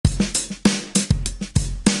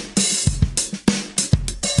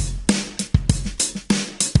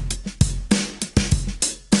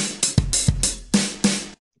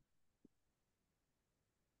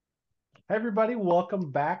Hi, everybody. Welcome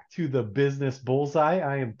back to the Business Bullseye.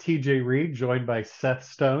 I am TJ Reed, joined by Seth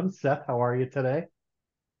Stone. Seth, how are you today?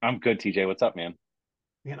 I'm good, TJ. What's up, man?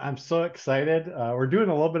 Man, I'm so excited. We're doing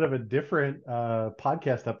a little bit of a different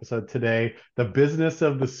podcast episode today, the business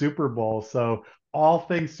of the Super Bowl. So, all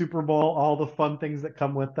things Super Bowl, all the fun things that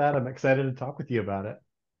come with that. I'm excited to talk with you about it.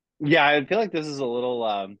 Yeah, I feel like this is a little,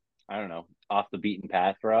 I don't know, off the beaten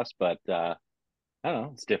path for us, but I don't know.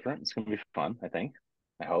 It's different. It's gonna be fun, I think.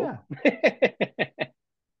 I hope. Yeah.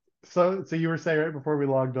 So you were saying right before we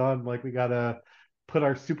logged on, like we gotta put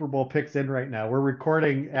our Super Bowl picks in right now. We're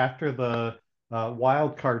recording after the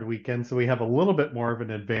wild card weekend, so we have a little bit more of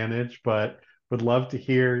an advantage, but would love to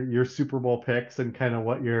hear your Super Bowl picks and kind of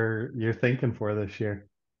what you're thinking for this year.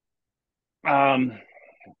 Um,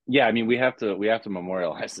 yeah, I mean, we have to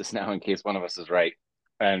memorialize this now in case one of us is right.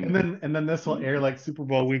 And And then this will air like Super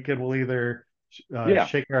Bowl weekend. We'll either yeah,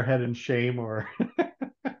 shake our head in shame or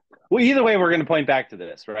well, either way, we're gonna point back to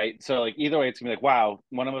this, right? So, like, either way, it's gonna be like, wow,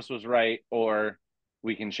 one of us was right, or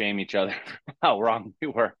we can shame each other for how wrong we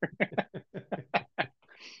were.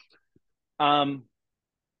 Um,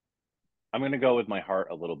 I'm gonna go with my heart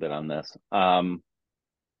a little bit on this. I'm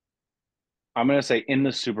gonna say in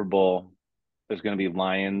the Super Bowl, there's gonna be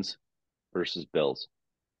Lions versus Bills.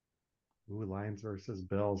 Ooh, Lions versus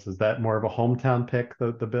Bills. Is that more of a hometown pick,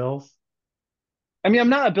 the Bills? I mean, I'm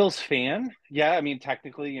not a Bills fan. Yeah, I mean,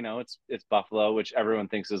 technically, it's Buffalo, which everyone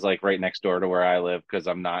thinks is like right next door to where I live because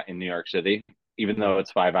I'm not in New York City, even though Yeah.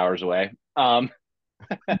 it's 5 hours away.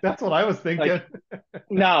 That's what I was thinking. Like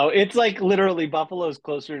no, it's like literally Buffalo's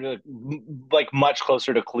closer to like much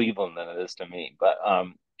closer to Cleveland than it is to me. But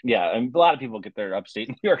yeah, and a lot of people get their upstate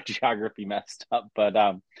New York geography messed up. But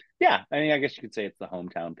yeah, I mean, I guess you could say it's the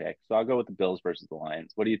hometown pick. So I'll go with the Bills versus the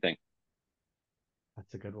Lions. What do you think?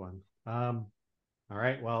 That's a good one. All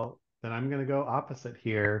right, well, then I'm going to go opposite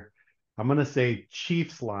here. I'm going to say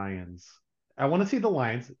Chiefs Lions. I want to see the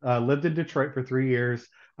Lions. Lived in Detroit for 3 years.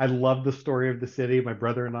 I love the story of the city. My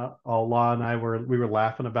brother-in-law and I we were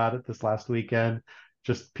laughing about it this last weekend.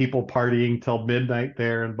 Just people partying till midnight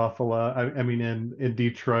there in Buffalo. I mean in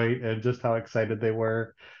Detroit, and just how excited they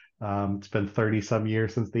were. It's been 30 some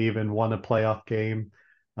years since they even won a playoff game.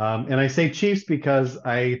 And I say Chiefs because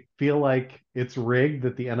I feel like it's rigged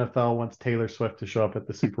that the NFL wants Taylor Swift to show up at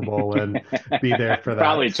the Super Bowl and be there for It's that.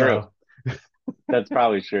 probably true. So, That's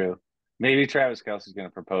probably true. Maybe Travis Kelsey's going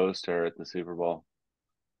to propose to her at the Super Bowl.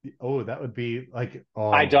 oh, that would be like,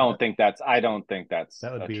 I don't think that's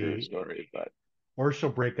that would a true be, story, but or she'll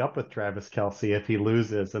break up with Travis Kelsey if he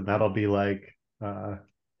loses, and that'll be like, uh,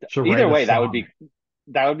 she'll write either a way, song.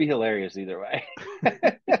 that would be hilarious either way.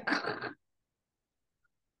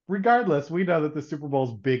 Regardless, we know that the Super Bowl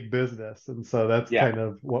is big business, and so that's Yeah. kind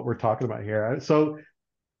of what we're talking about here. So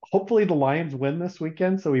hopefully the Lions win this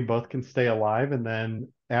weekend so we both can stay alive. And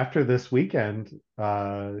then after this weekend,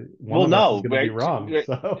 one Well, of us is no, going to be wrong.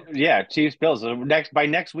 So yeah, Chiefs Bills. So by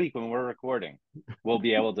next week when we're recording, we'll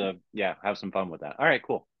be able to have some fun with that. All right,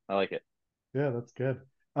 cool. I like it. yeah, that's good.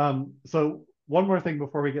 So one more thing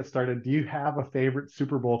before we get started. Do you have a favorite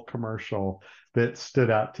Super Bowl commercial that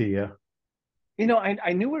stood out to you?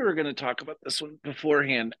 I knew we were going to talk about this one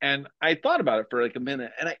beforehand, and I thought about it for like a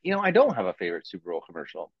minute. And I don't have a favorite Super Bowl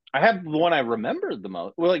commercial. I have the one I remember the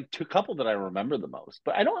most. Well, like two couple that I remember the most,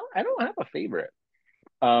 but I don't have a favorite.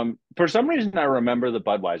 For some reason, I remember the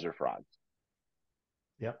Budweiser frogs,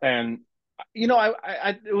 Yep. and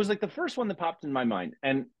it was like the first one that popped in my mind,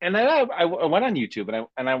 and then I went on YouTube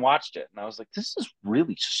and I watched it, and I was like, this is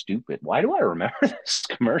really stupid. Why do I remember this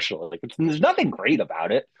commercial? Like, there's nothing great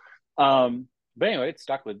about it. But anyway, it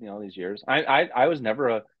stuck with me all these years. I was never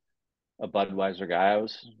a Budweiser guy. I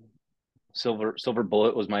was Silver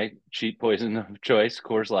Bullet was my cheap poison of choice,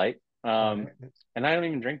 Coors Light. Right. And I don't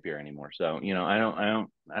even drink beer anymore, so I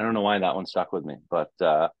don't know why that one stuck with me, but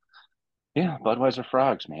yeah, Budweiser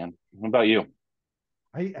frogs, man. What about you?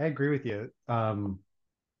 I agree with you.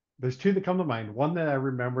 There's two that come to mind. One that I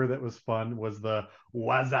remember that was fun was the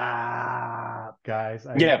 "What's up, guys."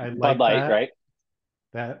 Yeah, I Bud like Light, that.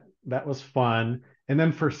 right? That was fun. And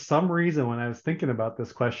then for some reason, when I was thinking about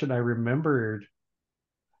this question, I remembered,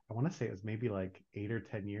 I want to say it was maybe like 8 or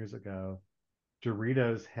 10 years ago,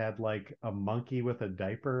 Doritos had like a monkey with a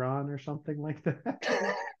diaper on or something like that.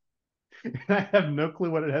 And I have no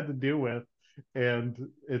clue what it had to do with. And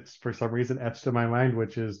it's for some reason etched in my mind,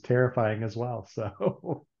 which is terrifying as well.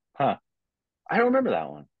 So Huh. I don't remember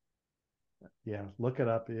that one. yeah, look it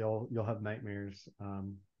up. You'll have nightmares. All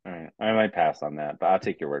right. I might pass on that, but I'll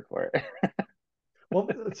take your word for it. Well,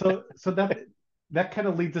 so that that kind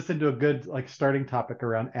of leads us into a good like starting topic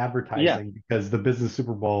around Yeah, advertising, because the business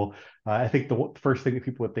Super Bowl, I think the first thing that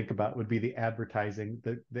people would think about would be the advertising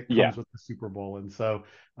that yeah. comes with the Super Bowl. And so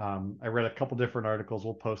I read a couple different articles.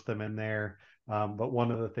 We'll post them in there. But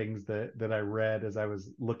one of the things that I read as I was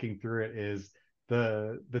looking through it is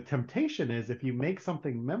the temptation is, if you make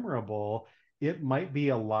something memorable, it might be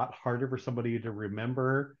a lot harder for somebody to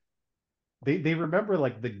remember. They remember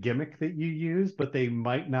like the gimmick that you use, but they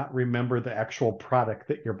might not remember the actual product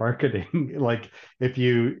that you're marketing. Like if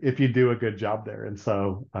you do a good job there. And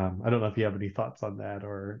so I don't know if you have any thoughts on that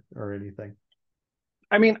or anything.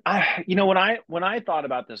 I mean, when I thought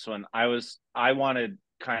about this one, I wanted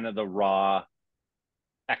kind of the raw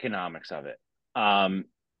economics of it. Um,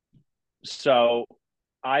 so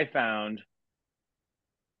I found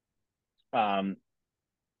um,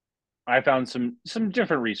 I found some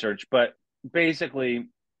different research, but basically,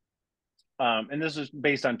 and this is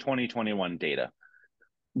based on 2021 data,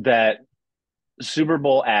 that Super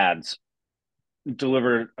Bowl ads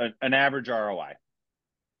deliver an average ROI,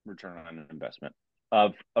 return on investment,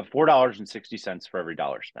 of $4.60 for every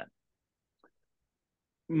dollar spent.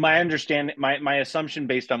 My understanding, my assumption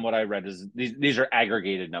based on what I read is these are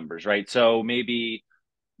aggregated numbers, right? So maybe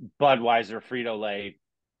Budweiser, Frito Lay,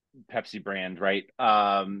 Pepsi brand, right?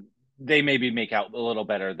 They maybe make out a little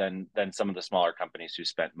better than some of the smaller companies who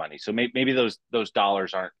spent money. So maybe those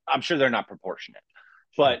dollars aren't. I'm sure they're not proportionate,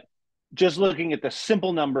 Sure. but just looking at the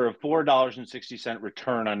simple number of $4.60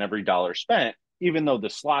 return on every dollar spent, even though the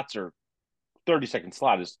slots are 30-second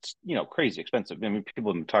slot is crazy expensive. I mean,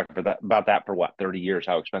 people have been talking about that for what 30 years,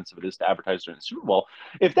 how expensive it is to advertise during the Super Bowl.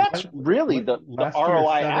 If that's really the Last year,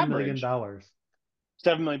 ROI $7 million. average,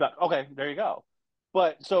 $7 million. Okay, there you go.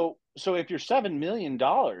 But so if your $7 million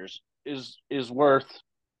is worth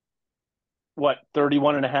what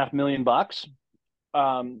 31.5 million bucks,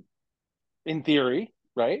 um, in theory,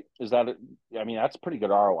 right? Is that I mean, that's pretty good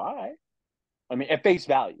ROI. I mean, at face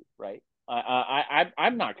value, right?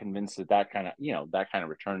 I'm not convinced that kind of that kind of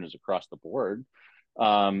return is across the board.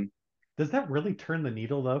 Um, Does that really turn the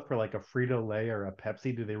needle though for like a Frito Lay or a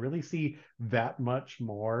Pepsi? Do they really see that much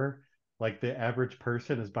more? Like the average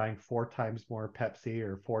person is buying 4 times more Pepsi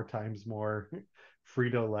or 4 times more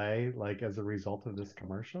Frito Lay, like as a result of this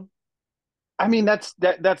commercial? I mean, that's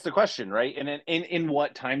the question, right? And in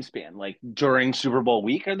what time span? Like during Super Bowl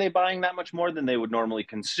week, are they buying that much more than they would normally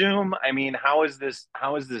consume? I mean, how is this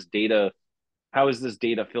data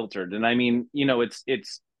filtered? And I mean,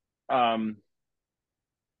 um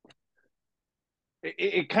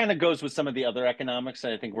it kind of goes with some of the other economics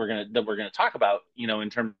that I think we're gonna talk about, in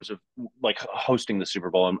terms of like hosting the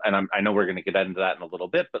Super Bowl, and I know we're gonna get into that in a little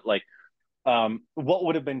bit, but like, what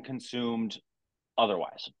would have been consumed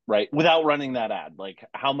otherwise, right? Without running that ad, like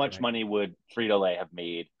how much Right. money would Frito Lay have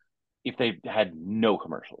made if they had no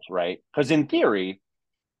commercials, right? Because in theory,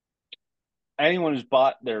 anyone who's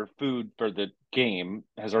bought their food for the game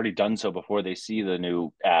has already done so before they see the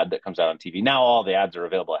new ad that comes out on TV. Now all the ads are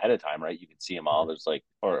available ahead of time, right? You can see them all. Mhm. There's like,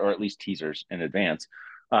 or at least teasers in advance.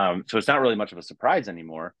 So it's not really much of a surprise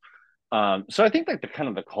anymore. So I think like the kind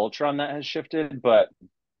of the culture on that has shifted, but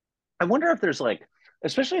I wonder if there's like,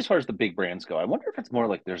 especially as far as the big brands go, I wonder if it's more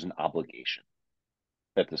like there's an obligation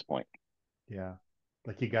at this point. Yeah.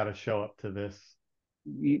 Like you got to show up to this.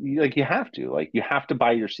 Like you have to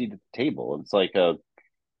buy your seat at the table. It's like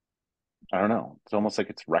I don't know. It's almost like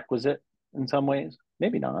it's requisite in some ways.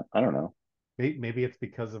 Maybe not. I don't know. Maybe it's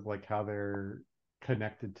because of like how they're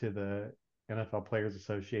connected to the NFL Players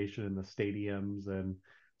Association and the stadiums. And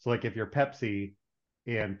so like if you're Pepsi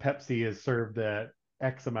and Pepsi is served at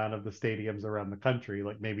X amount of the stadiums around the country,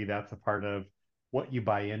 like maybe that's a part of what you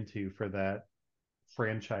buy into for that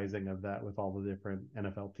franchising of that with all the different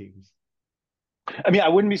NFL teams. I mean, I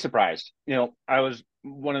wouldn't be surprised. I was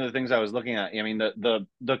one of the things I was looking at. I mean,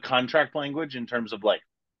 the contract language in terms of like,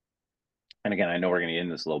 and again, I know we're going to get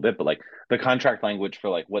into this a little bit, but like the contract language for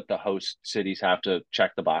like what the host cities have to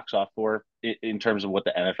check the box off for in terms of what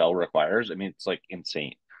the NFL requires. I mean, it's like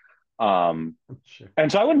insane. Um, Sure.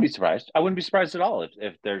 and so I wouldn't be surprised. I wouldn't be surprised at all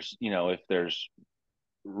if there's if there's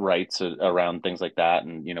rights around things like that,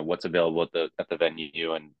 and what's available at the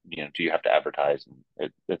venue, and do you have to advertise,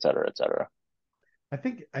 and et cetera, et cetera. I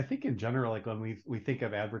think in general, like when we think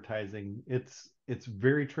of advertising, it's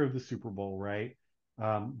very true of the Super Bowl, right?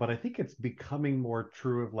 But I think it's becoming more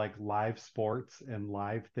true of like live sports and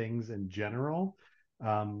live things in general.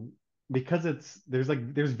 Um, because there's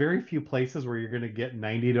very few places where you're going to get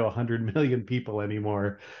 90 to 100 million people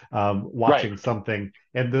anymore Right. watching something,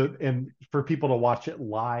 and for people to watch it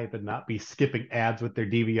live and not be skipping ads with their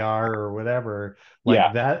DVR or whatever, like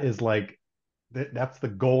Yeah. that is like that's the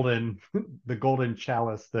golden the golden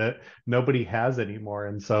chalice that nobody has anymore.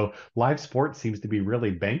 And so live sports seems to be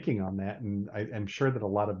really banking on that. And I'm sure that a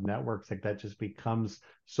lot of networks like that just becomes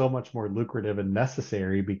so much more lucrative and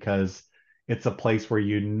necessary because it's a place where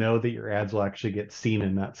you know that your ads will actually get seen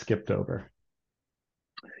and not skipped over.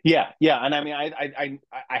 Yeah, yeah, and I mean,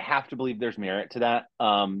 I have to believe there's merit to that.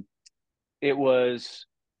 It was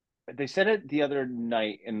they said it the other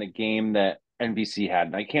night in the game that NBC had,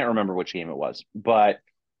 and I can't remember which game it was, but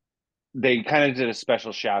they kind of did a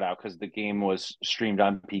special shout out because the game was streamed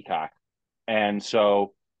on Peacock, and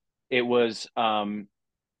so it was um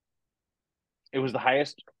it was the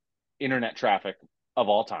highest internet traffic of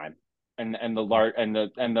all time, and the large and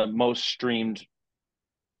the most streamed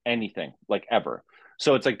anything like ever.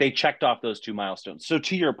 So it's like they checked off those two milestones. So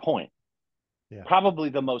to your point, Yeah. probably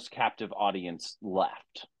the most captive audience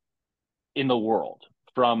left in the world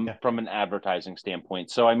Yeah. from an advertising standpoint.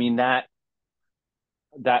 So I mean that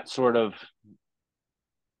sort of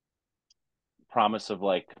promise of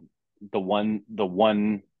like the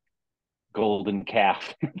one golden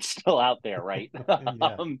calf still out there, right?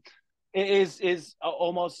 Yeah. um, is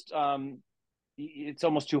almost it's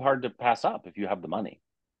almost too hard to pass up if you have the money.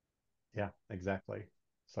 Yeah, exactly.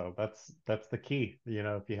 So that's the key. You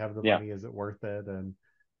know, if you have the Yeah. money, is it worth it?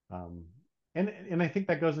 Um and I think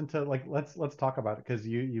that goes into like let's talk about it because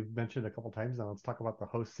you've mentioned a couple times now. Let's talk about the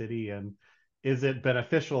host city and is it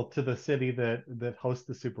beneficial to the city that hosts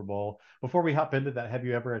the Super Bowl? Before we hop into that, have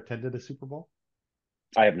you ever attended a Super Bowl?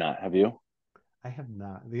 I have not. Have you? I have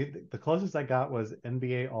not. The closest I got was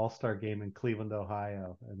NBA All-Star game in Cleveland,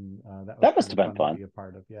 Ohio, and that was That must pretty have been fun to fun. be a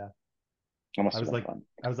part of. Yeah. That I must have was been like fun.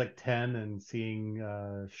 I was like 10 and seeing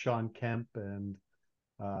Sean Kemp and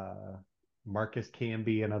uh, Marcus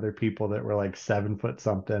Camby and other people that were like 7 foot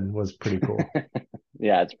something was pretty cool.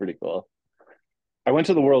 Yeah, it's pretty cool. I went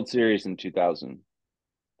to the World Series in 2000.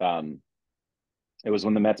 Um, it was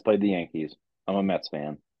when the Mets played the Yankees. I'm a Mets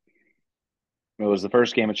fan. It was the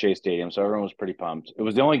first game at Shea Stadium, so everyone was pretty pumped. It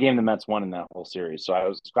was the only game the Mets won in that whole series, so I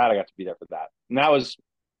was glad I got to be there for that. And that was,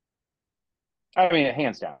 I mean,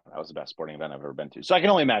 hands down, that was the best sporting event I've ever been to. So I can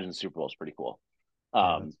only imagine the Super Bowl is pretty cool.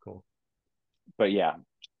 Yeah, Um, that's cool. but yeah,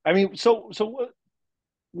 I mean, what's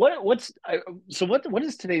so what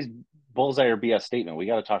is today's bullseye or BS statement? We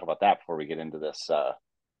got to talk about that before we get into this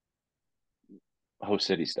host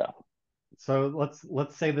city stuff. So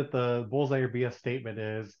let's say that the bullseye or BS statement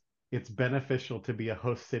is it's beneficial to be a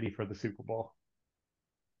host city for the Super Bowl.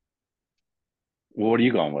 What are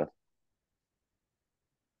you going with?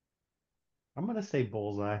 I'm gonna say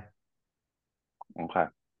bullseye. Okay,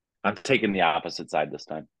 I'm taking the opposite side this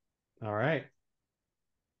time. All right.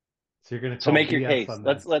 So you're gonna So call make your BS case. on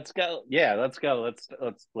Let's this. let's go. Yeah, let's go.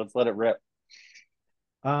 Let's let it rip.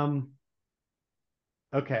 Um,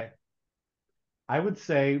 okay. I would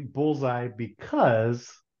say bullseye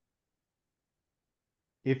because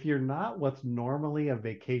if you're not what's normally a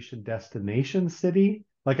vacation destination city,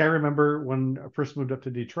 like I remember when I first moved up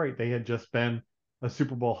to Detroit, they had just been a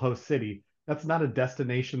Super Bowl host city. That's not a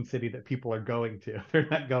destination city that people are going to. They're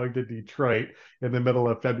not going to Detroit in the middle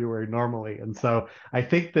of February normally. And so I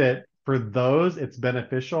think that for those, it's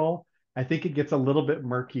beneficial. I think it gets a little bit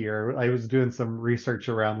murkier. I was doing some research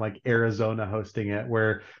around like Arizona hosting it,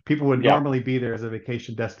 where people would Yeah. normally be there as a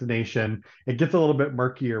vacation destination. It gets a little bit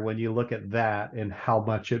murkier when you look at that and how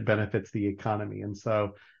much it benefits the economy. And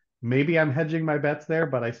so maybe I'm hedging my bets there,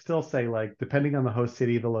 but I still say like depending on the host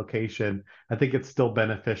city, the location, I think it's still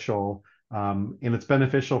beneficial. And it's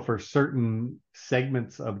beneficial for certain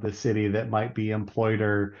segments of the city that might be employed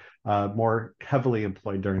or more heavily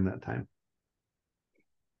employed during that time.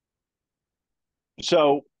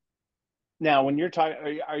 So now, when you're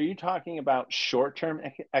talking, are you talking about short-term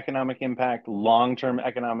economic impact, long-term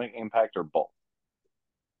economic impact, or both?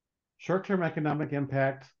 Short-term economic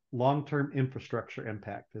impact, long-term infrastructure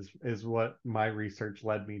impact is what my research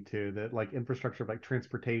led me to. That like infrastructure like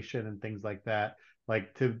transportation and things like that,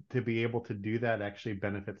 like to be able to do that actually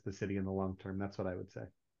benefits the city in the long term. That's what I would say.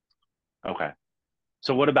 Okay.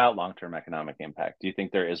 So what about long-term economic impact? Do you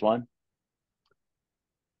think there is one?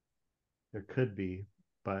 There could be,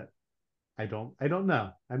 but I don't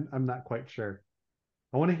know. I'm not quite sure.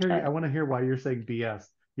 I want to hear All you. I right. want to hear why you're saying BS.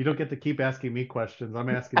 You don't get to keep asking me questions. I'm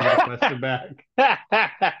asking you the question back.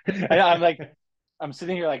 I'm like, I'm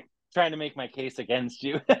sitting here like trying to make my case against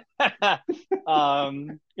you.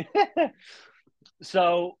 um,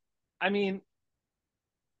 so, I mean,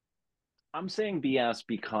 I'm saying BS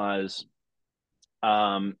because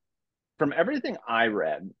um, from everything I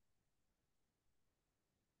read,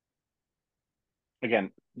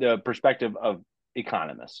 again, the perspective of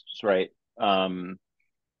economists, right? Um,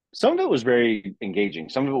 Some of it was very engaging.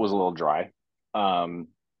 Some of it was a little dry. Um,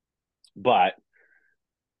 but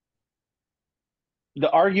the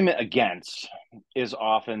argument against is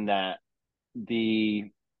often that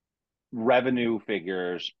the revenue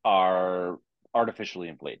figures are artificially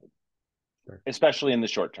inflated, Sure. especially in the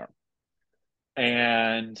short term.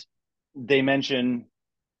 And they mention,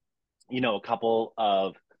 a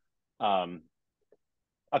um,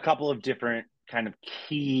 couple of different kind of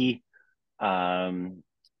key um,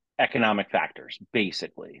 economic factors,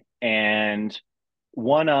 basically. And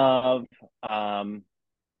one of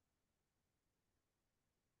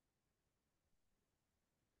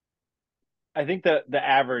I think the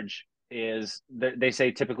average is they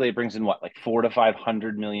say typically it brings in what, like $400 to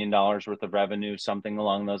 $500 million worth of revenue, something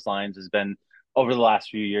along those lines has been over the last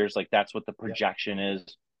few years. Like that's what the Yeah. projection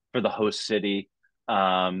is for the host city.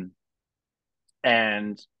 Um,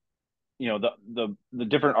 and the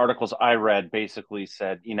different articles I read basically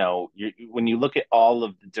said, when you look at all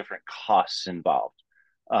of the different costs involved,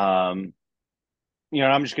 um,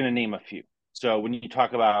 I'm just going to name a few. So when you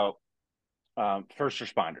talk about first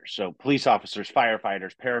responders, so police officers,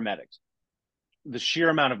 firefighters, paramedics, the sheer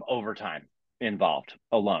amount of overtime involved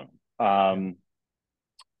alone, Yeah.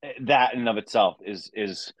 that in and of itself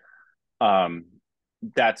is um,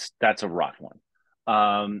 that's a rough one.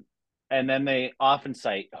 And then they often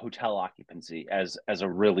cite hotel occupancy as um, a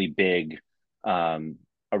really big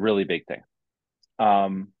thing.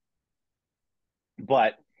 Um,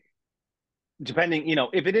 but depending,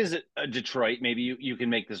 if it is a Detroit, maybe you can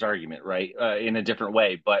make this argument, right, in a different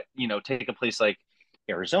way. But take a place like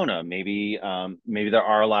Arizona, maybe there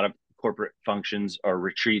are a lot of corporate functions or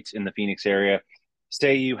retreats in the Phoenix area.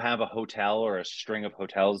 Say you have a hotel or a string of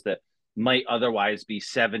hotels that might otherwise be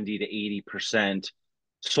 70 to 80%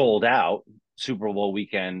 sold out. Super Bowl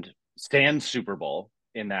weekend stands Super Bowl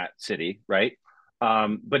in that city, right?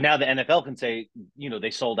 But now the NFL can say,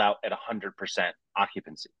 they sold out at 100%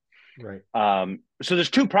 occupancy. Right. So there's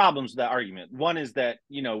two problems with that argument. One is that,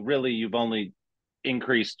 really you've only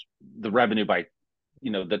increased the revenue by,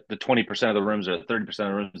 the 20% of the rooms or 30% of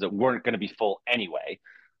the rooms that weren't going to be full anyway.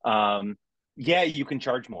 Yeah, you can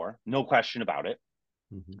charge more, no question about it.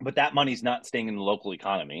 Mm-hmm. But that money's not staying in the local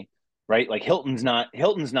economy, right? Like Hilton's not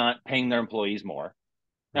paying their employees more.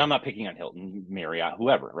 And I'm Right. not picking on Hilton, Marriott,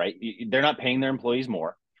 whoever, right? They're not paying their employees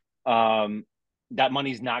more. Um, that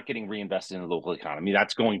money's not getting reinvested in the local economy.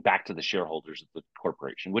 That's going back to the shareholders of the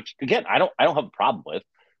corporation, which again, I don't have a problem with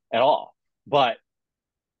at all. But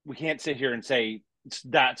we can't sit here and say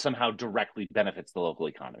that somehow directly benefits the local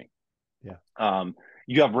economy. Yeah. Um,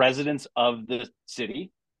 you have residents of the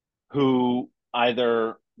city who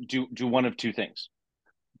either do one of two things.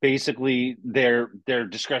 Basically, their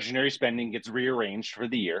discretionary spending gets rearranged for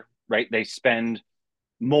the year, right? They spend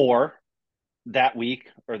more that week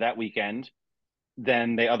or that weekend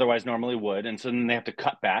than they otherwise normally would. And so then they have to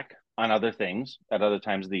cut back on other things at other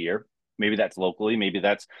times of the year. Maybe that's locally, maybe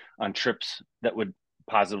that's on trips that would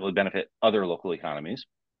positively benefit other local economies.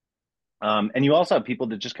 And you also have people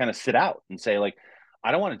that just kind of sit out and say, like,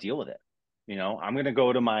 I don't want to deal with it. I'm going to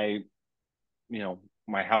go to my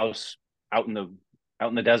house out in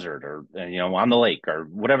the desert, or on the lake, or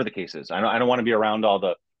whatever the case is. I don't want to be around all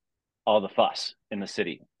the fuss in the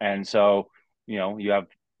city. And so, you have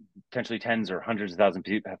potentially tens or hundreds of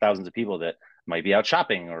thousands of people that might be out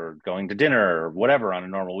shopping or going to dinner or whatever on a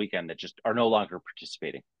normal weekend that just are no longer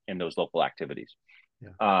participating in those local activities.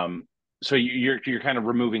 Yeah. Um, so you're kind of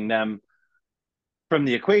removing them from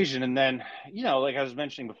the equation, and then like I was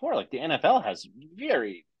mentioning before, like the NFL has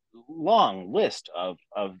very long list of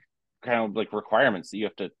kind of like requirements that you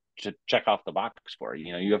have to check off the box for.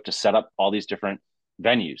 You have to set up all these different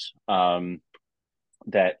venues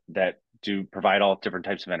that do provide all different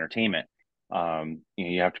types of entertainment.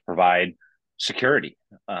 You have to provide security.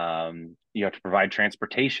 You have to provide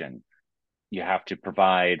transportation. You have to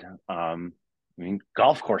provide,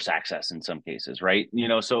 golf course access in some cases, right?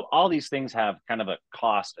 So all these things have kind of a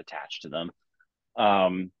cost attached to them.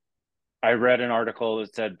 Um, I read an article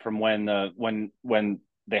that said from when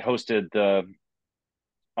they hosted the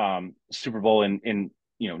Super Bowl in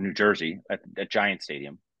New Jersey at Giant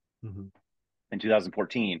Stadium Mm-hmm. in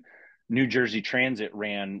 2014, New Jersey Transit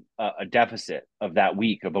ran a deficit of that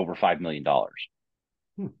week of over $5 million.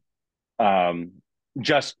 Hmm. Um,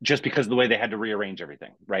 just because of the way they had to rearrange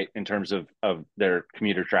everything, right, in terms of their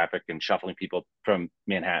commuter traffic and shuffling people from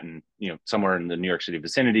Manhattan, somewhere in the New York City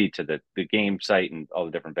vicinity to the game site and all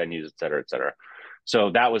the different venues, et cetera, et cetera.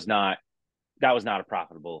 So that was not a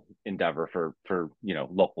profitable endeavor for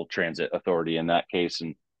local transit authority in that case.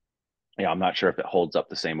 And I'm not sure if it holds up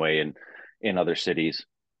the same way in other cities.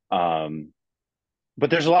 Um, but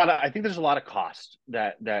there's a lot of, I think there's a lot of cost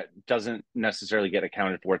that doesn't necessarily get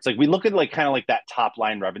accounted for. It's like we look at like kind of like that top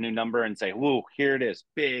line revenue number and say, whoa, here it is,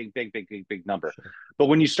 big number. Sure. But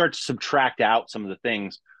when you start to subtract out some of the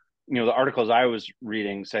things, the articles I was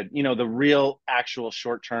reading said, the real actual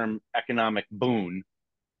short term economic boon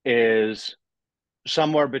is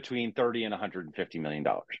somewhere between 30 and 150 million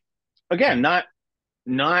dollars. Again, Right.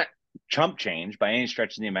 not chump change by any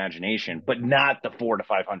stretch of the imagination, but not the 400 to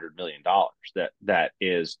 500 million dollars that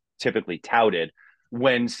is typically touted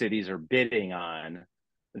when cities are bidding on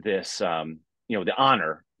this, the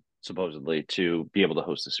honor supposedly to be able to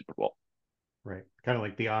host the Super Bowl. Right. Kind of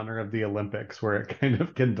like the honor of the Olympics, where it kind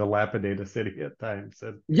of can dilapidate a city at times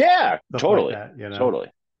and Yeah, stuff like totally, that, you know.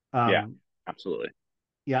 totally. Yeah, Um, absolutely.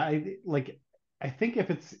 yeah, I think if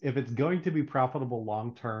it's going to be profitable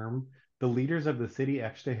long term, the leaders of the city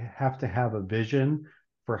actually have to have a vision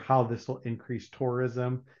for how this will increase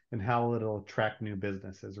tourism and how it'll attract new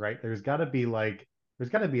businesses, right? There's got to be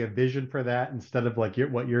a vision for that instead of like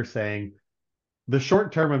what you're saying. The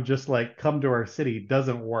short term of just like come to our city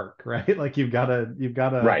doesn't work, right? Like you've got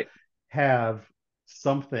to Right. have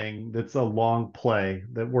something that's a long play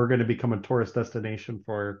that we're going to become a tourist destination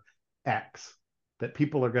for X that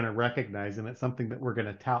people are going to recognize, and it's something that we're going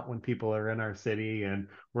to tout when people are in our city, and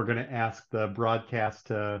we're going to ask the broadcast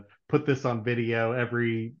to put this on video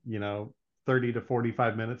every 30 to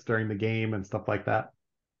 45 minutes during the game and stuff like that.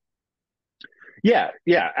 Yeah,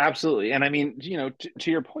 yeah, absolutely. And I mean,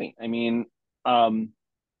 to your point, I mean, um,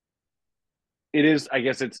 it is, I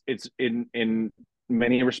guess it's in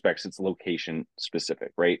many respects it's location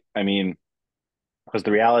specific, right? I mean, because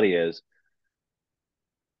the reality is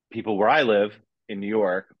people where I live in New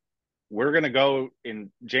York, we're going to go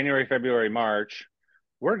in January, February, March.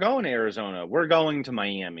 We're going to Arizona. We're going to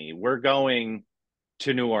Miami. We're going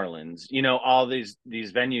to New Orleans. All these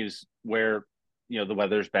venues where the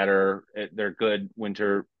weather's better. They're good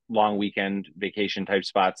winter long weekend vacation type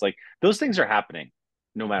spots. Like those things are happening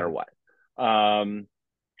no matter Right. what. Um,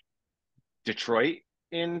 Detroit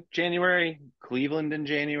in January, Cleveland in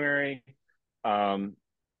January, um,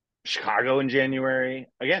 Chicago in January.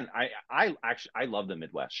 Again, I actually I love the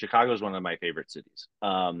Midwest. Chicago is one of my favorite cities.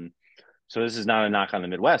 So this is not a knock on the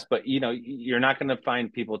Midwest, but you're not going to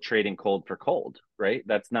find people trading cold for cold, right?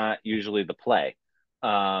 That's not usually the play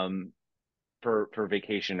um, for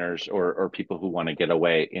vacationers or people who want to get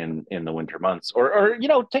away in the winter months, or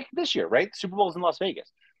take this year, right? Super Bowl's in Las Vegas.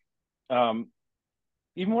 Um,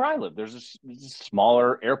 Even where I live, there's a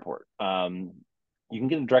smaller airport. You can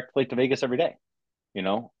get a direct flight to Vegas every day. You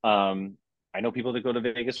know, I know people that go to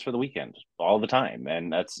Vegas for the weekend all the time,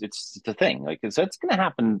 and it's the thing. Like it's going to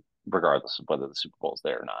happen regardless of whether the Super Bowl's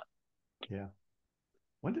there or not. Yeah.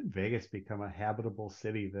 When did Vegas become a habitable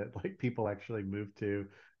city that like people actually move to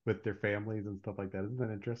with their families and stuff like that? Isn't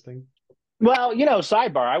that interesting? Well,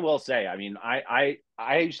 sidebar, I will say, I mean, I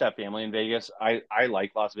used to have family in Vegas. I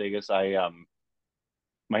like Las Vegas.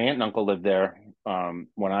 My aunt and uncle lived there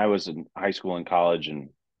when I was in high school and college, and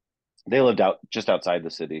they lived out just outside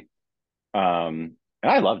the city. And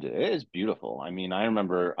I loved it. It is beautiful. I mean, I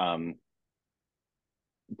remember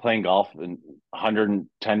playing golf in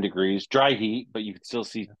 110 degrees, dry heat, but you could still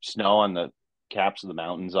see snow on the caps of the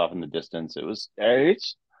mountains off in the distance. It's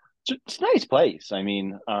a nice place. I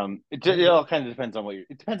mean, Yeah, it it all is. kind of depends on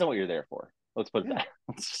what you're there for. Let's put Yeah. that.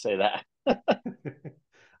 Let's just say that.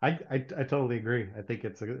 I totally agree. I think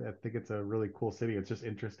it's a really cool city. It's just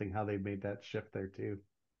interesting how they made that shift there too.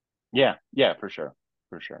 Yeah, yeah, for sure,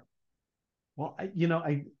 for sure. Well,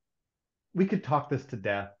 I we could talk this to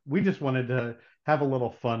death. We just wanted to have a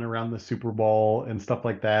little fun around the Super Bowl and stuff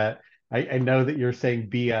like that. I know that you're saying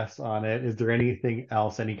BS on it. Is there anything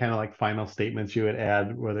else, any kind of like final statements you would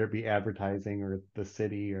add, whether it be advertising or the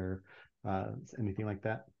city or anything like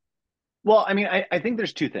that? Well, I mean, I think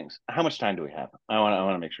there's two things. How much time do we have? I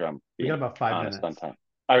want to make sure I'm We got being about five honest on minutes. time.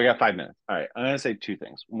 All right, we got 5 minutes. All right, I'm gonna say two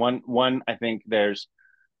things. One, I think there's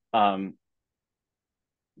um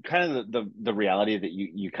kind of the reality that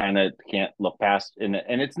you kind of can't look past, and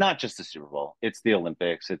it's not just the Super Bowl, it's the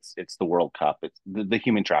Olympics, it's the World Cup, it's the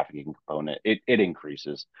human trafficking component. It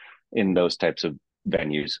increases in those types of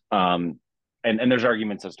venues. And there's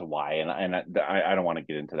arguments as to why, and I don't want to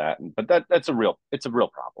get into that, but it's a real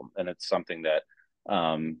problem, and it's something that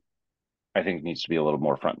I think needs to be a little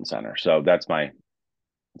more front and center. So that's my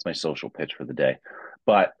social pitch for the day.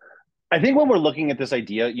 But I think when we're looking at this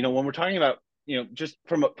idea, when we're talking about, just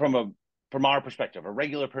from our perspective, a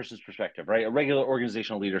regular person's perspective, right? A regular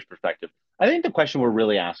organizational leader's perspective. I think the question we're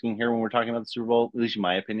really asking here when we're talking about the Super Bowl, at least in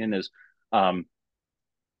my opinion, is um,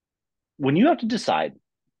 when you have to decide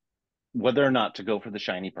whether or not to go for the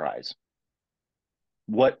shiny prize,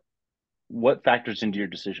 what factors into your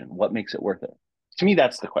decision? What makes it worth it? To me,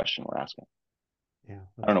 that's the question we're asking. Yeah, I don't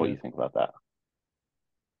that's know what you good. think about that.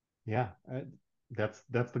 Yeah, that's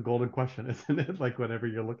the golden question, isn't it? Like whenever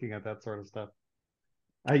you're looking at that sort of stuff.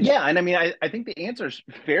 I Yeah, and I mean, I think the answer is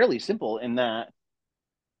fairly simple in that,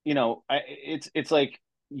 it's like,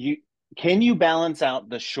 you can you balance out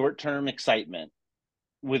the short term excitement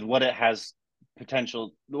with what it has the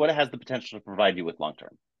potential to provide you with long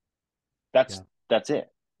term. That's yeah, that's it.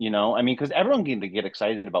 I mean, because everyone can get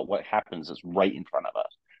excited about what happens is right in front of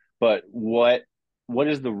us, but what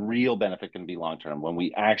is the real benefit going to be long term when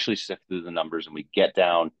we actually sift through the numbers and we get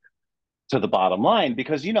down to the bottom line?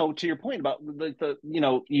 Because to your point about like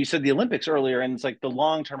you said the Olympics earlier, and it's like the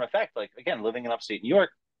long term effect. Like, again, living in upstate New York,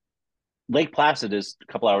 Lake Placid is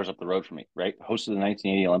a couple hours up the road from me, right? Hosted the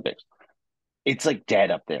 1980 Olympics. It's like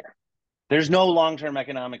dead up there. There's yeah, no long term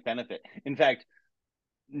economic benefit. In fact,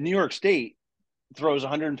 New York State throws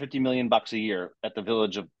 150 million bucks a year at the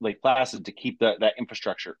village of Lake Placid to keep that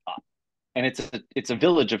infrastructure up. And it's a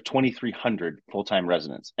village of 2,300 full time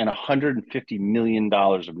residents, and 150 million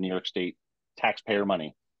dollars of New York State taxpayer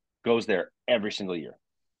money goes there every single year,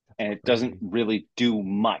 that's and it doesn't crazy. really do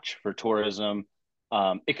much for tourism.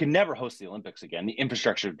 It can never host the Olympics again. The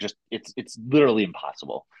infrastructure just it's literally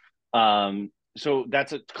impossible. So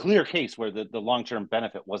that's a clear case where the long term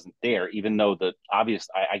benefit wasn't there, even though the obvious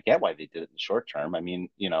I get why they did it in the short term. I mean,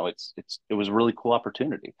 it was a really cool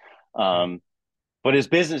opportunity. Yeah, But as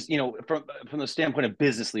business, from the standpoint of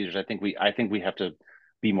business leaders, I think we have to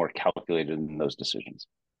be more calculated in those decisions.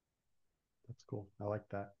 that's cool. I like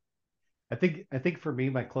that. I think for me,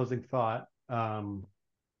 my closing thought,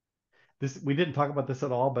 this we didn't talk about this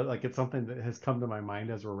at all, but like it's something that has come to my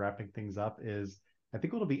mind as we're wrapping things up is I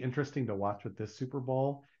think what'll be interesting to watch with this Super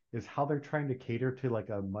Bowl is how they're trying to cater to like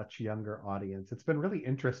a much younger audience. It's been really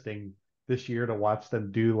interesting this year to watch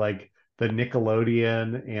them do like the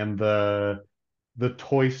Nickelodeon and the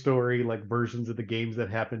Toy Story like versions of the games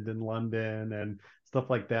that happened in London and stuff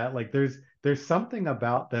like that. Like there's something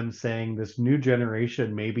about them saying this new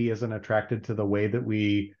generation maybe isn't attracted to the way that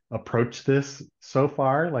we approach this so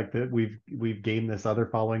far, like that we've gained this other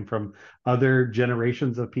following from other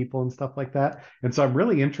generations of people and stuff like that. And so I'm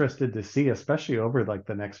really interested to see, especially over like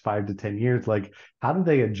the next 5 to 10 years, like how do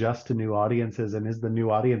they adjust to new audiences, and is the new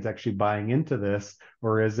audience actually buying into this,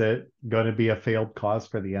 or is it going to be a failed cause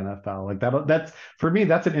for the NFL? Like that's for me,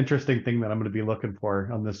 that's an interesting thing that I'm going to be looking for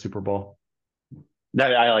on this Super Bowl.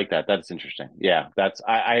 That I like that. That's interesting. Yeah, that's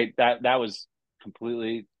that was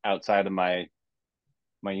completely outside of my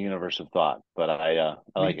universe of thought, but I Me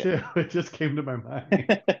like it. too. It just came to my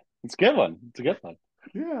mind. It's a good one. It's a good one.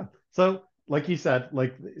 Yeah. So, like you said,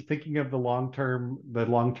 like thinking of the long-term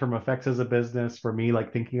effects as a business for me,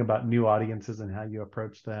 like thinking about new audiences and how you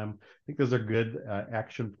approach them. I think those are good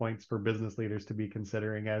action points for business leaders to be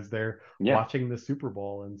considering as they're Yeah. watching the Super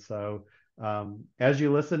Bowl. And so, as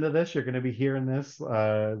you listen to this, you're going to be hearing this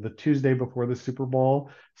the Tuesday before the Super Bowl.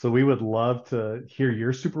 So we would love to hear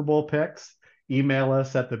your Super Bowl picks. Email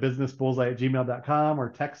us at thebusinessbullseye@gmail.com or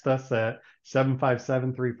text us at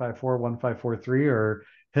 757-354-1543 or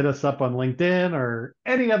hit us up on LinkedIn or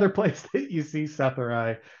any other place that you see Seth or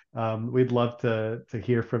I. We'd love to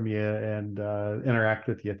hear from you and interact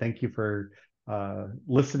with you. Thank you for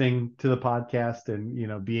listening to the podcast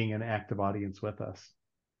and being an active audience with us.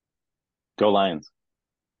 Go Lions.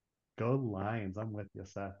 Go Lions! I'm with you,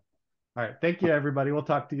 Seth. All right, thank you, everybody. We'll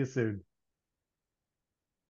talk to you soon.